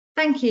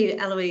Thank you,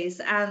 Eloise,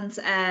 and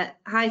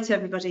hi to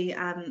everybody.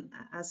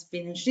 As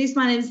been introduced,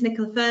 my name is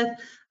Nicola Firth,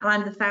 and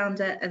I'm the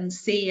founder and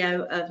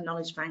CEO of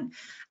Knowledge Bank.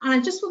 And I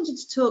just wanted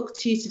to talk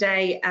to you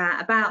today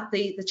about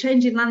the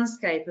changing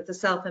landscape of the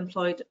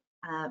self-employed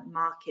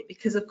market,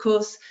 because of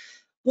course,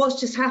 what's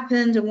just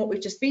happened and what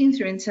we've just been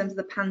through in terms of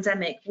the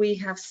pandemic, we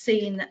have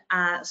seen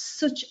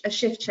such a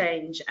shift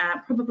change,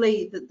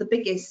 probably the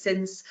biggest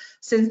since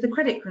the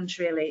credit crunch,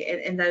 really,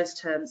 in those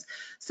terms.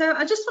 So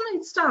I just wanted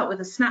to start with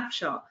a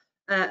snapshot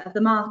of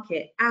the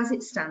market as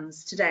it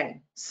stands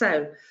today.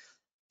 So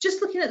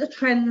just looking at the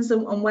trends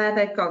and where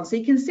they've gone. So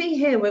you can see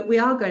here we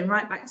are going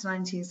right back to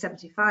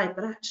 1975,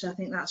 but actually I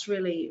think that's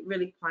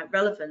really quite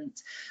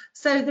relevant.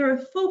 So there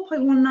are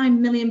 4.19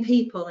 million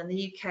people in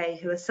the UK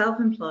who are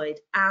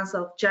self-employed as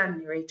of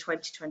January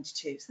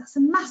 2022. So that's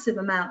a massive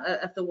amount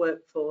of the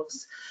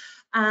workforce.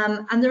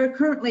 And there are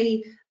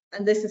currently,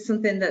 and this is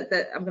something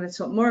that I'm going to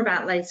talk more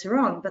about later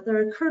on, but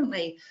there are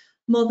currently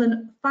more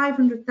than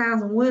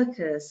 500,000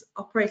 workers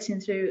operating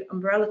through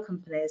umbrella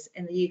companies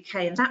in the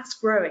UK, and that's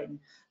growing.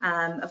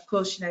 Of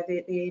course, you know,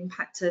 the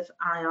impact of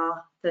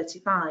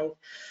IR35.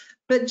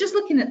 But just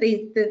looking at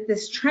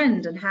this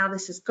trend and how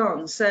this has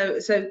gone, so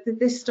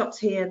this stopped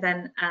here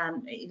then,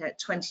 you know,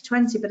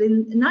 2020. But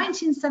in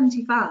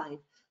 1975,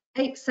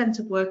 8%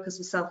 of workers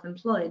were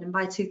self-employed, and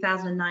by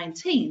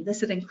 2019, this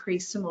had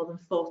increased to more than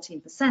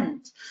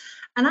 14%.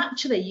 And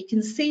actually, you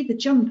can see the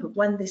jump of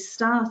when this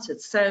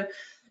started. So,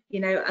 you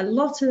know, a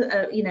lot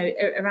of, you know,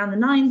 around the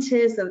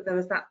 90s, there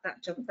was that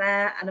jump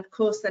there. And of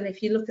course, then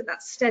if you look at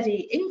that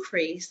steady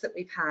increase that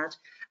we've had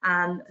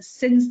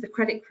since the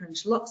credit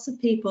crunch, lots of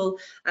people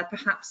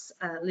perhaps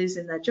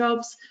losing their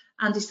jobs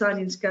and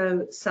deciding to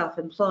go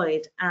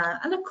self-employed.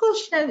 And of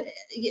course, you know,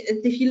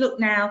 if you look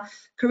now,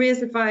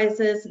 careers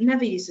advisors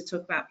never used to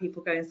talk about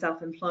people going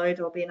self-employed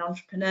or being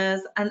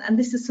entrepreneurs. And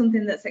this is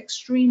something that's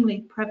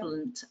extremely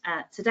prevalent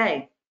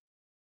today.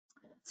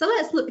 So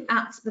let's look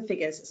at the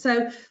figures.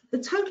 So the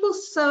total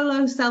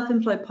solo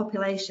self-employed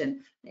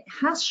population, it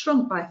has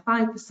shrunk by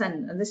 5%,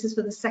 and this is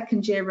for the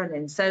second year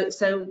running.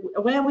 So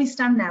where we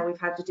stand now, we've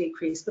had a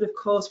decrease, but of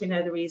course we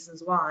know the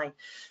reasons why.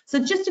 So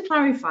just to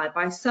clarify,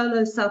 by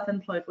solo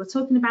self-employed, we're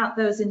talking about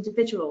those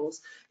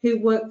individuals who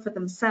work for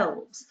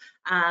themselves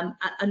and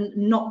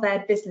not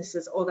their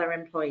businesses or their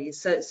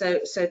employees. So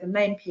the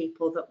main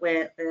people that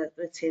we're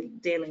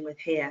dealing with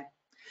here.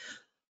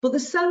 But the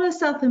solo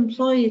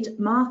self-employed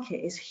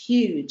market is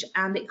huge,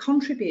 and it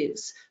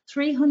contributes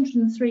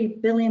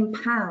 £303 billion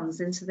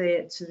into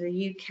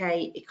the UK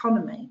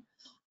economy.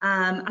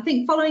 I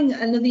think following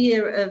another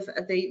year of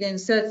the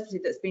uncertainty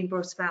that's been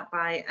brought about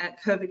by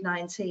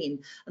COVID-19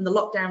 and the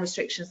lockdown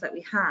restrictions that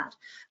we had,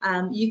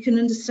 you can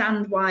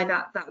understand why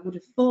that would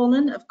have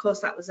fallen. Of course,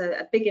 that was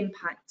a big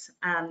impact.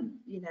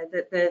 You know,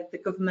 the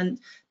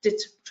government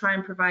did try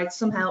and provide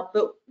some help,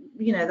 but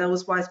you know, there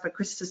was widespread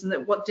criticism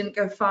that what didn't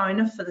go far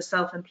enough for the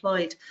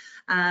self-employed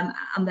and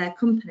their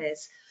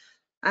companies.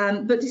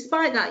 But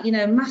despite that, you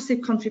know,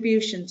 massive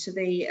contribution to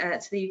the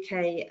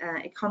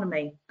UK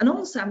economy. And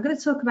also, I'm going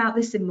to talk about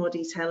this in more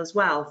detail as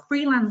well.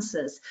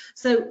 Freelancers.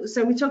 So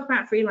we talk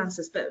about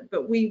freelancers,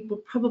 but we will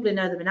probably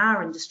know them in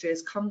our industry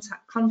as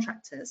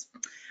contractors.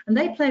 And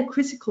they play a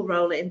critical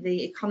role in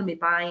the economy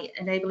by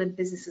enabling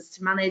businesses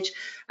to manage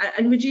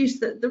and reduce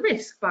the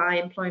risk by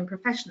employing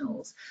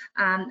professionals.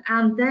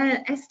 And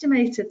they're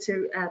estimated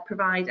to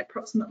provide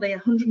approximately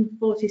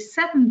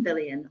 147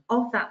 billion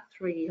of that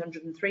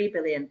 303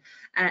 billion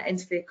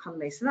into the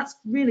economy. So that's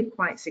really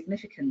quite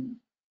significant.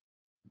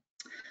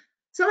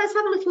 So let's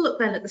have a little look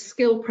then at the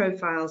skill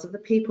profiles of the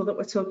people that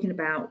we're talking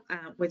about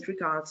with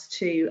regards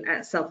to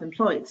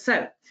self-employed.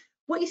 So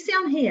what you see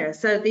on here,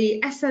 so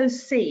the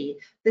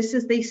SOC, this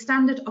is the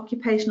Standard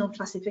Occupational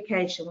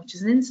Classification, which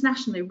is an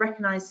internationally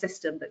recognised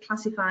system that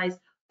classifies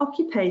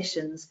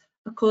occupations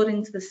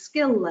according to the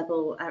skill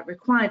level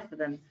required for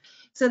them.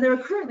 So there are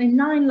currently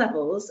 9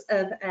 levels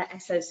of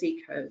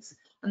SOC codes,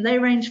 and they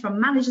range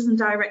from managers and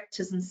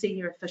directors and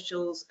senior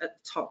officials at the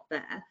top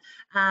there,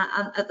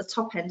 and at the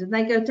top end, and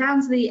they go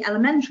down to the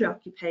elementary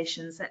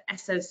occupations at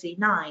SOC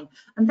 9,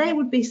 and they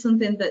would be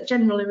something that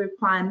generally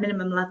require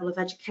minimum level of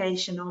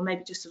education or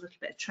maybe just a little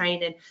bit of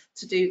training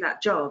to do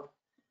that job.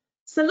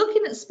 So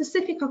looking at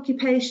specific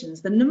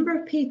occupations, the number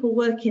of people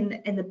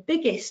working in the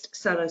biggest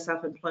solo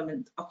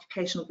self-employment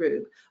occupational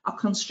group are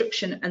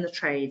construction and the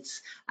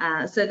trades.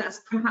 So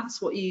that's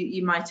perhaps what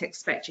you might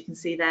expect. You can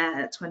see there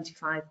at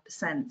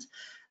 25%.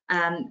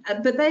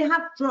 But they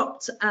have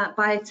dropped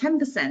by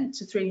 10%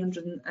 to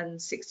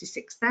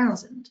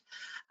 366,000.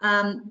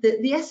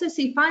 The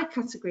SOC 5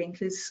 category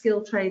includes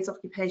skilled trades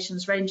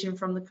occupations ranging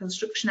from the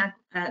construction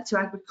to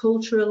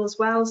agricultural as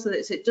well, so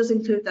that it does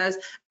include those,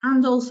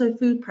 and also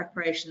food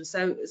preparation.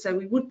 So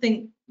we would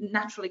think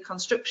naturally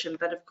construction,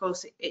 but of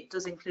course it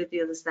does include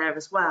the others there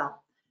as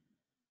well.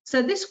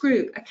 So this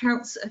group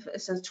accounts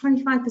for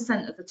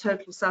 25% of the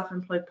total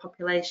self-employed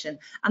population,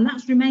 and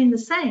that's remained the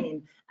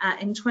same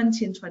in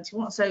 20 and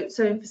 21. So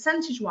in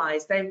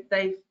percentage-wise,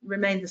 they've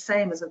remained the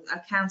same as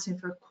accounting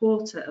for a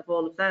quarter of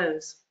all of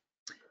those.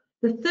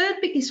 The third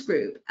biggest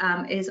group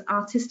is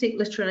artistic,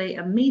 literary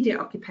and media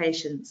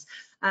occupations.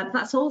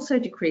 That's also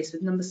decreased,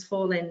 with numbers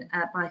falling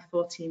by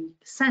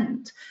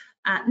 14%.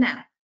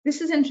 Now,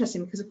 this is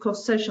interesting because, of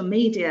course, social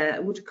media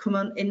would come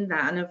on in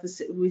that, and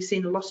obviously we've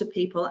seen a lot of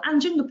people,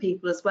 and younger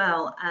people as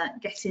well,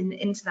 getting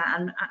into that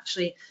and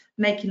actually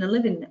making a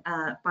living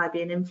by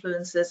being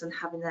influencers and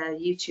having their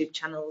YouTube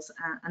channels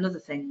and other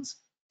things.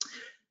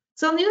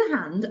 So on the other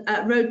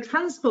hand, road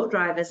transport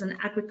drivers and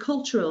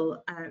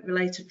agricultural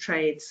related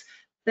trades,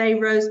 they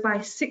rose by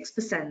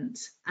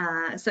 6%.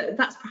 So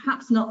that's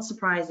perhaps not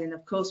surprising.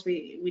 Of course,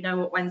 we know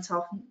what went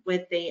on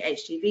with the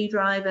HGV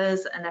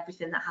drivers and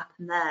everything that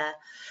happened there.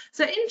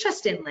 So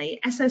interestingly,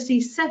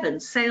 SOC 7,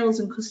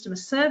 sales and customer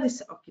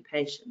service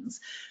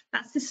occupations,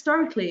 that's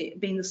historically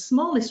been the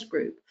smallest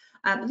group.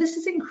 This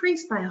has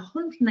increased by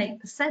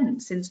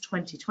 108% since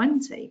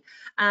 2020,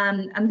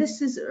 and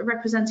this is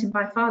representing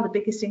by far the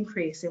biggest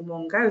increase in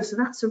one go. So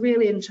that's a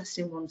really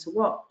interesting one to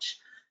watch.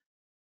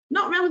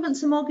 Not relevant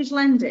to mortgage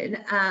lending,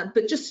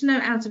 but just to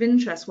note out of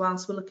interest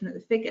whilst we're looking at the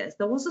figures,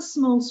 there was a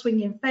small swing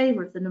in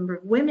favour of the number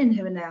of women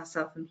who are now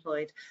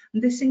self-employed,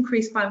 and this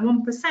increased by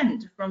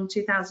 1% from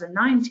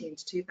 2019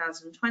 to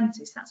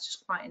 2020, so that's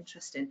just quite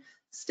interesting.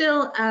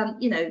 Still,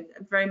 you know,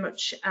 very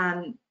much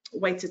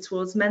weighted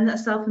towards men that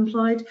are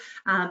self-employed,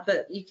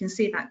 but you can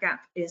see that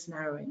gap is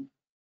narrowing.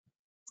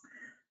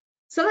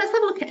 So let's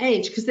have a look at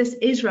age, because this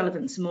is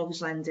relevant to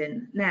mortgage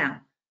lending.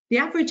 Now, the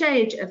average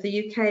age of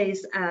the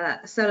UK's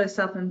solo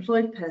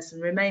self-employed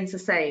person remains the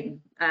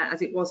same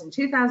as it was in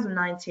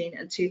 2019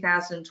 and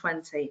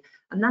 2020,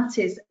 and that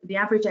is the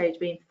average age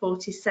being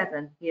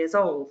 47 years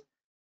old.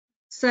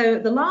 So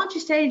the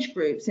largest age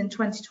groups in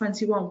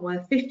 2021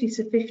 were 50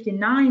 to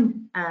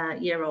 59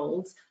 year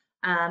olds,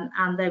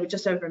 and they were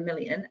just over 1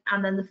 million,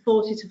 and then the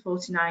 40 to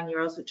 49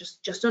 year olds were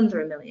just under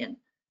 1 million.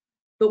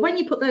 But when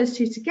you put those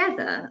two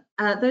together,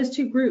 those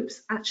two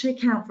groups actually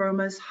account for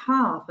almost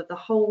half of the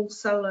whole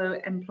solo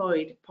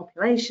employed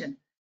population.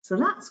 So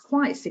that's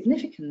quite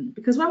significant,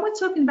 because when we're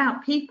talking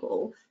about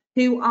people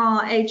who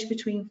are aged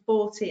between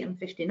 40 and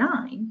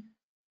 59,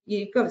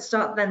 you've got to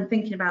start then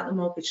thinking about the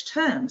mortgage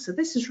term. So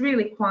this is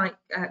really quite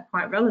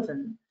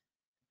relevant.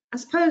 I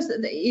suppose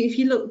that if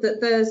you look,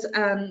 that there's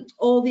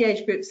all the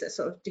age groups that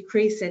sort of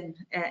decrease in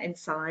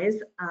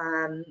size,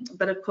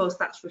 but of course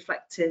that's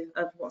reflective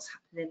of what's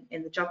happening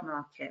in the job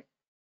market.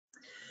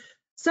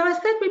 So I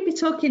said we'd be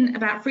talking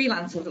about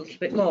freelancers a little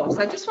bit more. So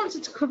I just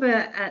wanted to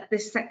cover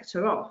this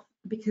sector off,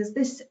 because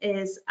this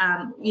is,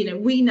 you know,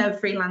 we know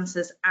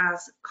freelancers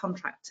as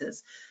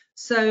contractors.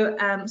 So,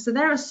 so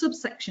they're a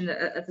subsection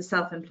of the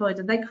self-employed,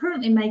 and they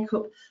currently make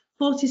up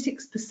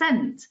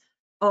 46%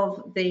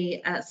 of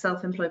the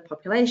self-employed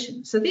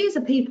population. So these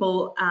are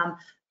people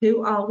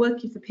who are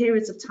working for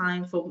periods of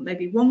time for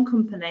maybe one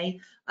company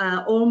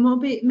or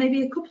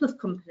maybe a couple of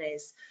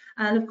companies.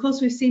 And of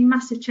course, we've seen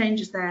massive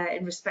changes there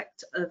in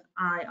respect of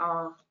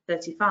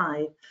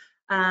IR35.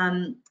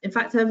 In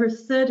fact, over a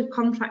third of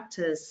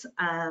contractors,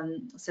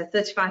 so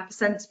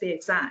 35% to be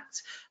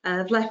exact,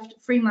 have left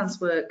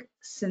freelance work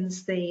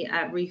since the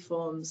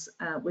reforms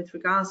with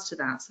regards to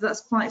that. So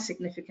that's quite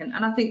significant.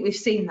 And I think we've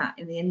seen that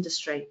in the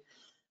industry.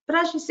 But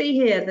as you see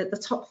here, that the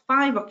top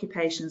 5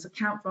 occupations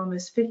account for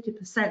almost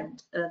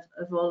 50%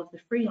 of all of the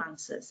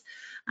freelancers.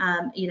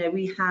 You know,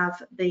 we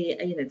have the,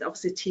 you know,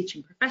 obviously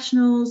teaching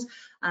professionals,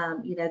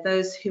 you know,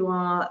 those who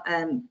are,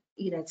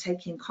 you know,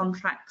 taking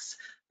contracts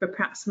for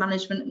perhaps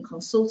management and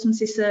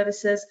consultancy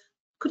services.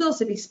 Could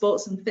also be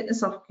sports and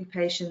fitness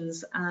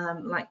occupations,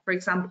 like, for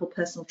example,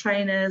 personal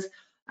trainers,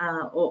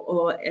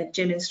 or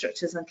gym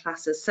instructors and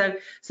classes. So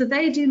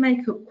they do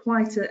make up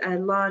quite a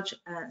large,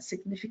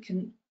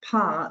 significant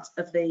part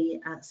of the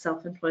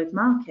self-employed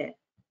market.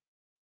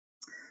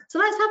 So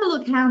let's have a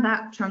look how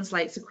that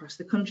translates across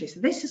the country.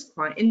 So this is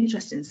quite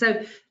interesting.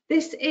 So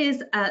this is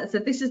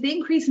the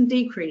increase and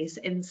decrease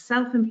in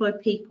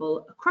self-employed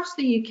people across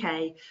the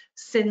UK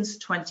since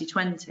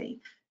 2020.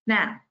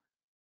 Now,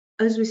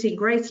 as we see,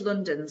 Greater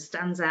London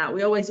stands out.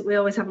 We always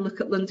have a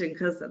look at London,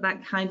 because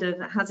that kind of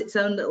has its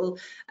own little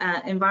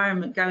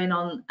environment going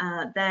on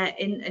there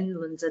in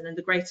London and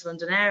the Greater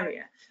London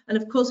area. And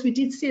of course, we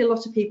did see a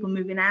lot of people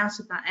moving out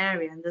of that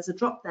area, and there's a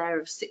drop there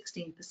of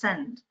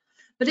 16%.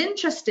 But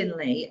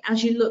interestingly,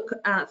 as you look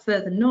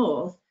further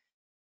north,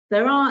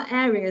 there are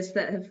areas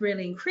that have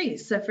really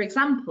increased. So for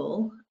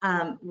example,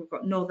 we've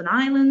got Northern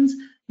Ireland,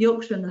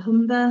 Yorkshire and the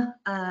Humber,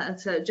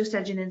 so just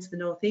edging into the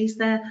northeast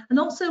there, and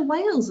also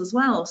Wales as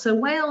well. So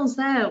Wales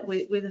there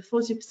with a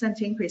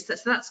 40% increase, so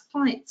that's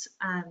quite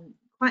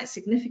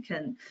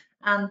significant.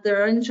 And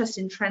there are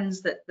interesting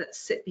trends that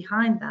sit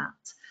behind that.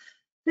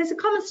 There's a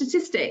common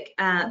statistic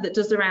that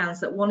does the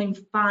rounds, that 1 in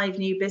 5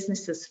 new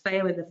businesses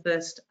fail in the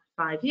first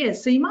 5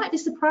 years. So you might be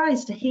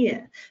surprised to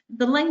hear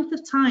the length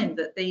of time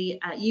that the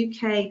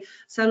UK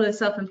solo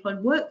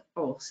self-employed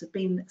workforce have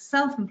been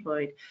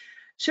self-employed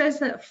shows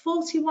that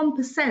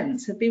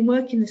 41% have been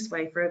working this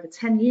way for over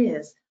 10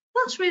 years.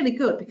 That's really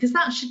good, because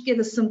that should give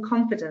us some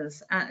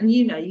confidence. And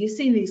you know, you've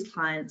seen these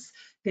clients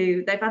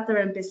who they've had their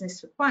own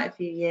business for quite a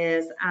few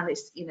years, and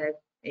it's, you know,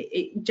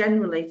 it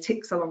generally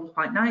ticks along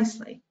quite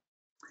nicely.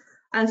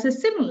 So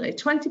similarly,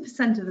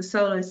 20% of the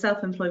solo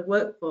self-employed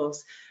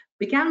workforce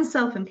began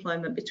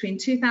self-employment between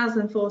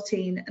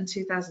 2014 and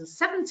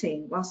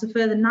 2017, whilst a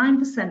further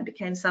 9%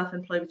 became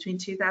self-employed between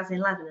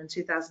 2011 and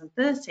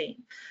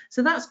 2013.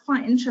 So that's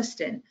quite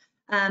interesting.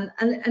 And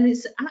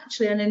it's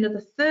actually only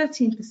another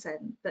 13%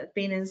 that have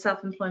been in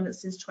self-employment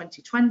since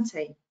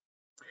 2020.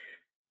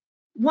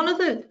 One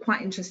other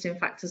quite interesting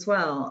fact as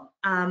well,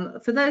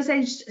 for those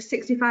aged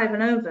 65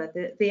 and over,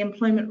 the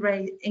employment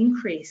rate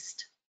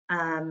increased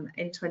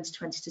in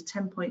 2020 to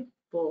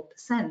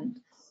 10.4%.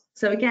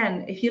 So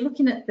again, if you're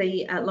looking at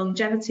the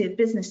longevity of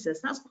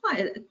businesses, that's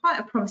quite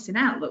a promising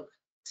outlook,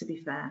 to be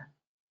fair.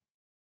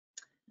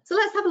 So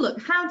let's have a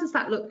look. How does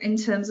that look in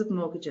terms of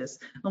mortgages?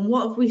 And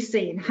what have we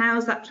seen?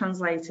 How's that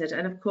translated?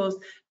 And of course,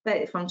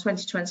 from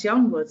 2020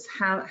 onwards,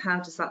 how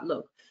does that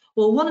look?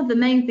 Well, one of the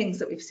main things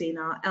that we've seen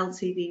are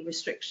LTV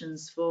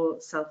restrictions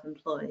for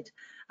self-employed,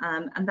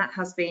 and that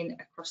has been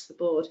across the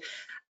board.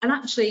 And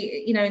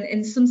actually, you know,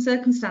 in some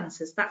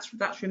circumstances,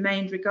 that's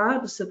remained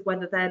regardless of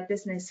whether their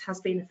business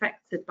has been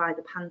affected by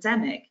the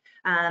pandemic.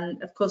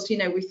 Of course, you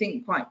know, we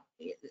think quite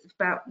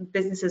about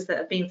businesses that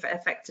have been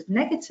affected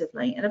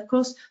negatively, and of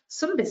course,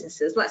 some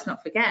businesses, let's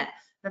not forget,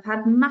 have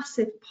had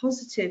massive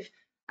positive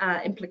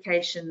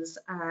implications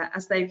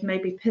as they've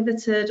maybe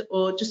pivoted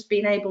or just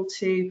been able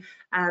to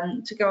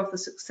go off the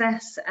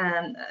success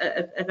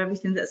of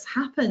everything that's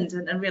happened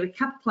and really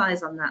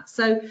capitalize on that.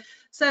 So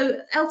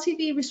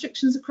LTV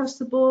restrictions across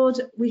the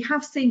board, we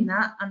have seen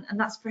that, and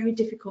that's very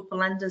difficult for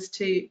lenders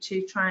to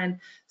try and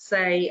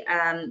say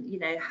you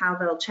know, how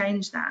they'll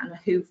change that and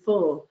who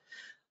for.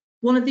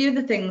 One of the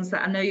other things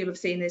that I know you'll have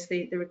seen is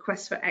the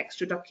request for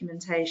extra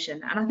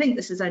documentation, and I think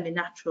this is only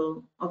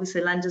natural.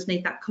 Obviously, lenders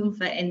need that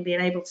comfort in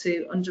being able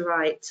to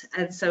underwrite,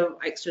 and so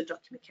extra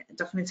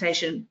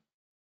documentation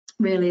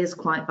really is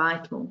quite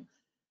vital.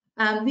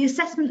 The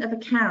assessment of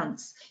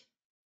accounts.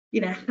 You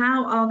know,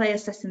 how are they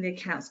assessing the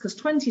accounts? Because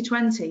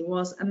 2020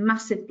 was a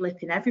massive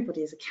blip in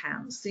everybody's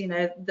accounts. You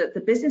know,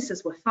 the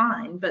businesses were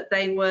fine, but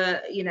they were,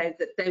 you know,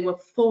 that they were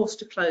forced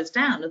to close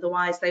down.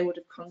 Otherwise, they would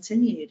have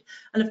continued.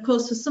 And of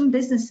course, for some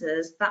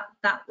businesses,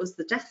 that was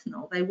the death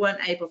knell. They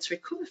weren't able to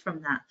recover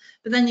from that.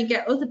 But then you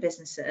get other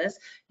businesses,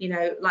 you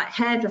know, like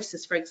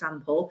hairdressers, for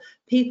example.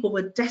 People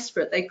were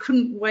desperate. They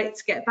couldn't wait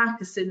to get back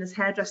as soon as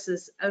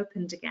hairdressers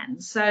opened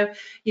again. So,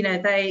 you know,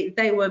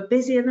 they were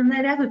busier than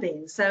they'd ever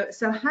been. So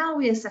how are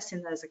we assessing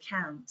those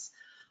accounts?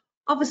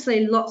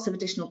 Obviously, lots of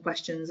additional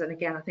questions, and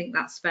again, I think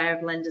that's fair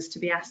of lenders to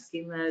be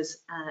asking those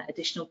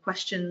additional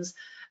questions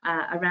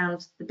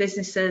around the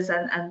businesses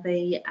and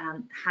the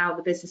how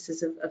the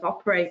businesses have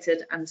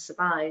operated and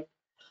survived.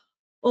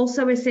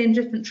 Also, we're seeing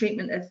different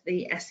treatment of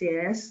the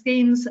SEAS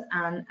schemes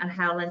and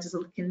how lenders are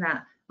looking at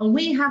that. And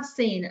we have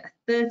seen a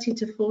 30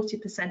 to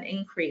 40%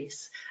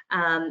 increase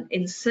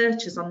in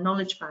searches on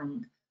Knowledge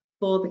Bank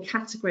for the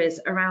categories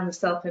around the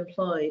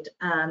self-employed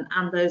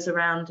and those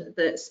around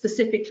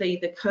specifically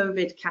the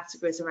COVID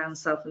categories around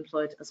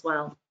self-employed as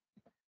well.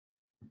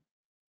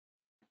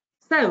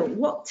 So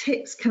what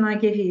tips can I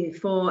give you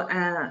for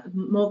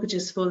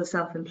mortgages for the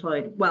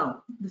self-employed?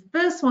 Well, the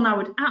first one I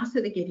would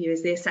absolutely give you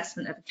is the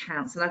assessment of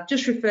accounts, and I've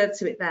just referred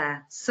to it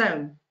there.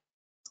 So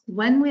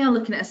when we are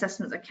looking at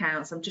assessment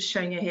accounts, I'm just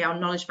showing you here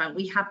on Knowledge Bank,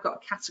 we have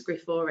got a category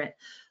for it.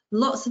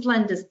 Lots of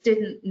lenders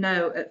didn't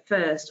know at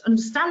first,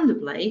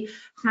 understandably,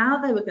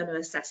 how they were going to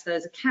assess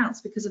those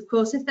accounts, because of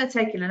course, if they're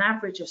taking an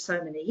average of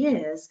so many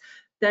years,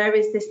 there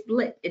is this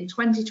blip in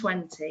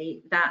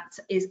 2020 that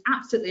is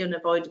absolutely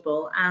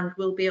unavoidable and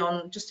will be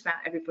on just about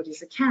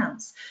everybody's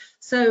accounts.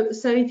 So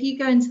if you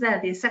go into there,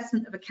 the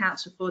assessment of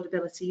accounts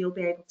affordability, you'll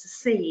be able to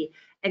see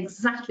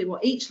exactly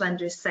what each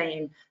lender is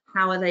saying.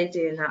 How are they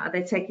doing that? Are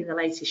they taking the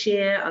latest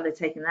year? Are they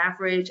taking the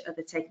average? Are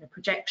they taking a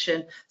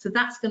projection? So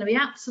that's going to be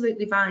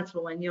absolutely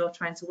vital when you're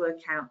trying to work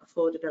out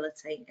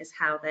affordability, is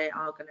how they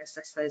are going to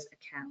assess those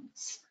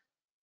accounts.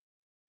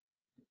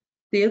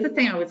 The other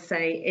thing I would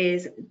say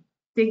is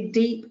dig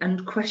deep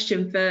and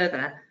question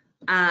further.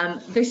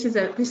 This is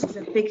a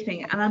big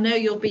thing, and I know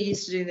you'll be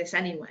used to doing this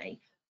anyway.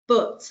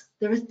 But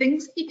there are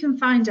things that you can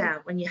find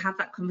out when you have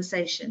that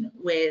conversation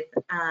with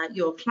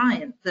your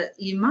client that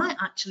you might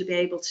actually be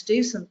able to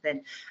do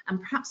something and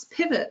perhaps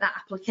pivot that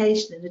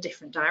application in a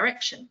different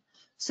direction.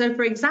 So,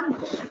 for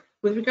example,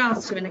 with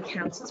regards to an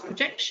accountant's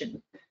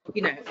projection,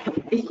 you know,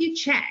 if you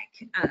check,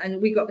 and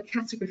we got the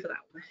category for that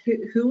one,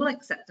 who will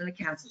accept an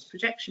accountant's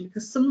projection,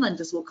 because some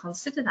lenders will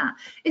consider that.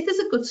 If there's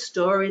a good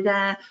story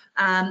there,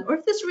 or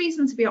if there's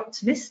reason to be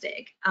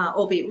optimistic,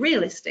 albeit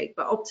realistic,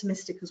 but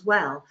optimistic as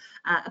well,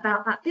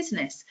 about that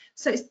business.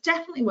 So it's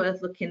definitely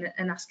worth looking at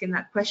and asking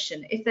that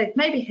question. If they've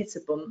maybe hit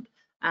a bump,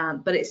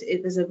 but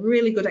there's a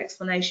really good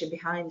explanation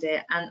behind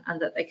it,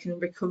 and that they can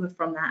recover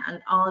from that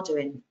and are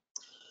doing.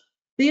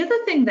 The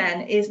other thing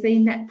then is the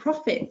net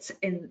profit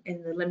in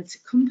the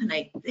limited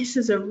company. This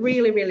is a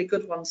really, really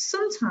good one.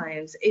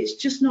 Sometimes it's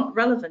just not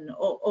relevant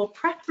or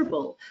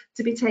preferable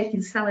to be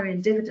taking salary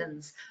and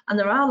dividends. And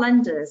there are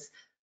lenders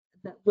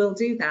that will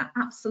do that,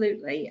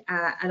 absolutely,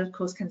 and of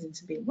course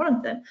Kensington being one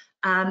of them.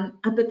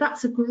 But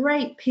that's a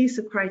great piece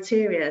of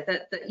criteria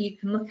that you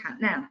can look at.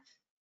 Now,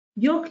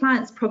 your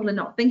client's probably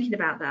not thinking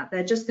about that.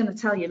 They're just going to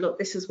tell you, look,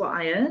 this is what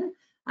I earn.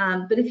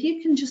 But if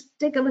you can just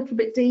dig a little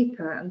bit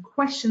deeper and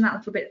question that a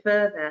little bit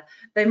further,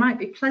 they might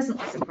be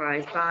pleasantly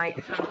surprised by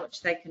how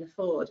much they can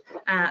afford.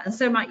 And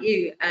so might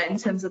you in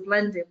terms of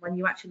lending when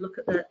you actually look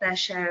at their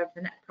share of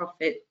the net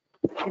profit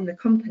in the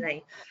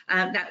company.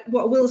 Now,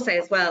 what I will say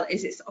as well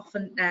is it's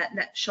often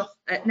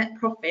net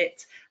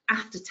profit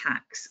after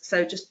tax,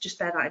 so just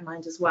bear that in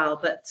mind as well.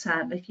 But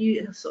if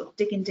you sort of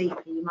dig in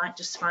deeper, you might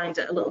just find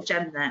a little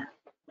gem there.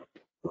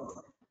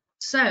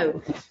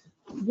 So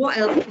what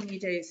else can you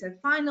do? So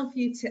final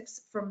few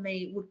tips from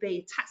me would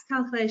be tax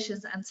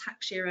calculations and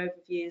tax year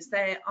overviews.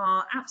 They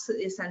are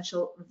absolutely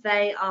essential.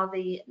 They are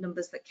the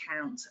numbers that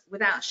count.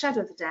 Without a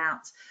shadow of a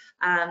doubt,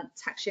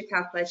 tax year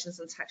calculations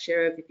and tax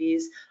year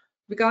overviews,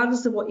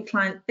 regardless of what your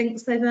client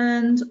thinks they've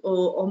earned,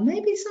 or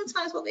maybe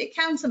sometimes what the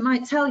accountant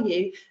might tell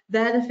you,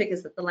 they're the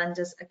figures that the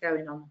lenders are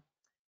going on.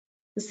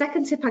 The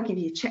second tip I give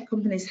you, check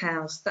company's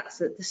house.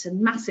 That's a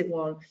massive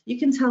one. You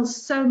can tell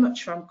so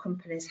much from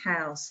company's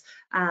house.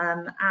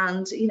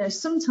 And you know,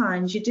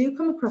 sometimes you do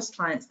come across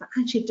clients that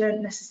actually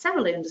don't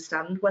necessarily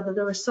understand whether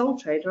they're a sole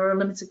trader or a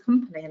limited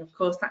company. And of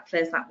course, that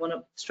clears that one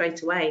up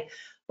straight away.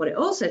 What it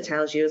also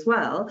tells you as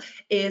well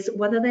is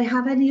whether they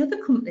have any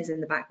other companies in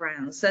the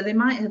background. So they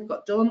might have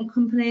got dormant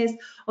companies,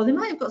 or they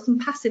might have got some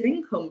passive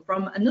income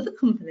from another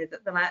company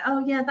that they're like,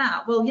 oh yeah,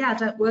 I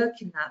don't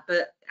work in that,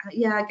 but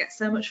yeah, I get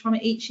so much from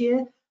it each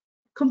year.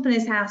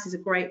 Company's house is a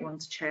great one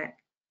to check.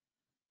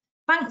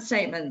 Bank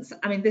statements,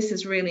 I mean, this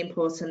is really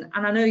important,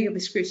 and I know you'll be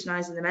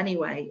scrutinising them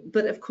anyway,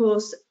 but of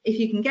course, if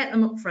you can get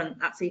them up front,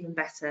 that's even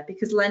better,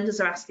 because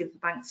lenders are asking for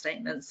bank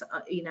statements,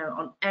 you know,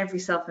 on every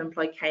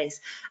self-employed case,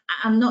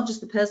 and not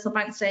just the personal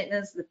bank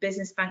statements, the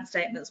business bank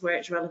statements where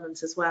it's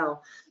relevant as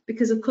well,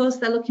 because of course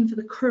they're looking for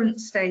the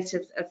current state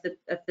of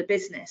the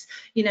business.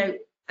 You know,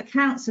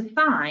 accounts are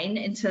fine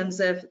in terms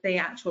of the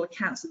actual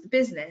accounts of the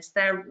business.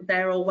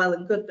 They're all well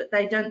and good, but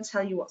they don't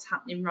tell you what's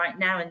happening right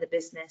now in the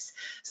business.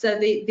 So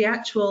the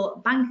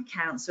actual bank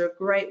accounts are a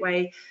great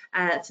way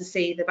to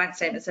see, the bank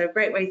statements are a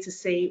great way to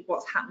see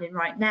what's happening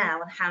right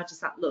now and how does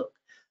that look.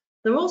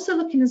 They're also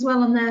looking as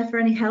well on there for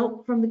any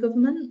help from the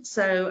government.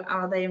 So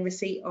are they in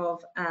receipt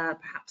of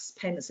perhaps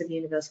payments of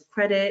universal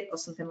credit or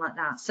something like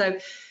that? So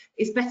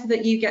it's better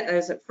that you get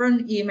those up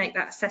front, you make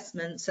that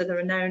assessment so there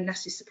are no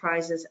nasty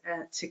surprises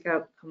to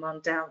come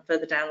on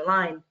further down the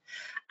line.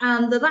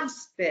 And the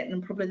last bit,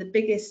 and probably the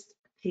biggest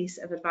piece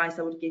of advice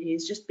I would give you,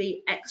 is just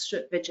be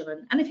extra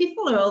vigilant. And if you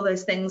follow all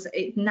those things,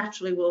 it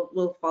naturally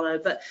will follow,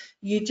 but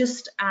you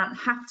just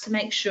have to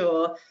make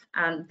sure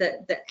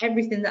that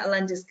everything that a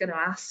lender is going to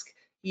ask,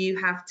 you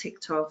have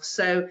ticked off.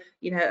 So,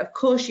 you know, of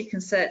course you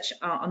can search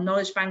on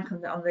Knowledge Bank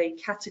on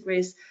the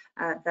categories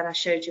that I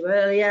showed you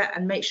earlier,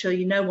 and make sure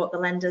you know what the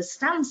lender's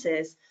stance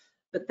is.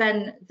 But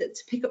then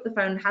to pick up the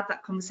phone and have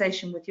that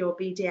conversation with your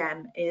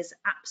BDM is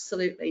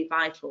absolutely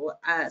vital,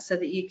 so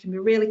that you can be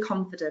really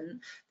confident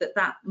that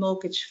that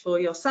mortgage for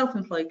your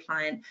self-employed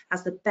client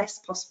has the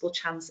best possible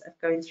chance of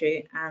going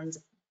through and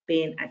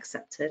being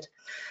accepted.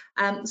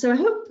 So I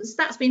hope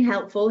that's been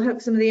helpful. I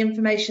hope some of the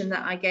information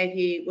that I gave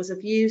you was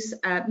of use,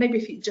 maybe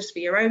if you, just for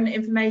your own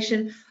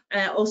information,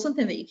 or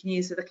something that you can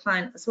use with a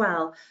client as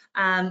well.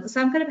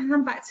 So I'm going to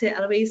hand back to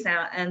Eloise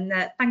now, and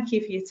thank you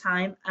for your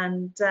time,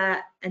 and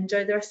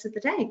enjoy the rest of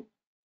the day.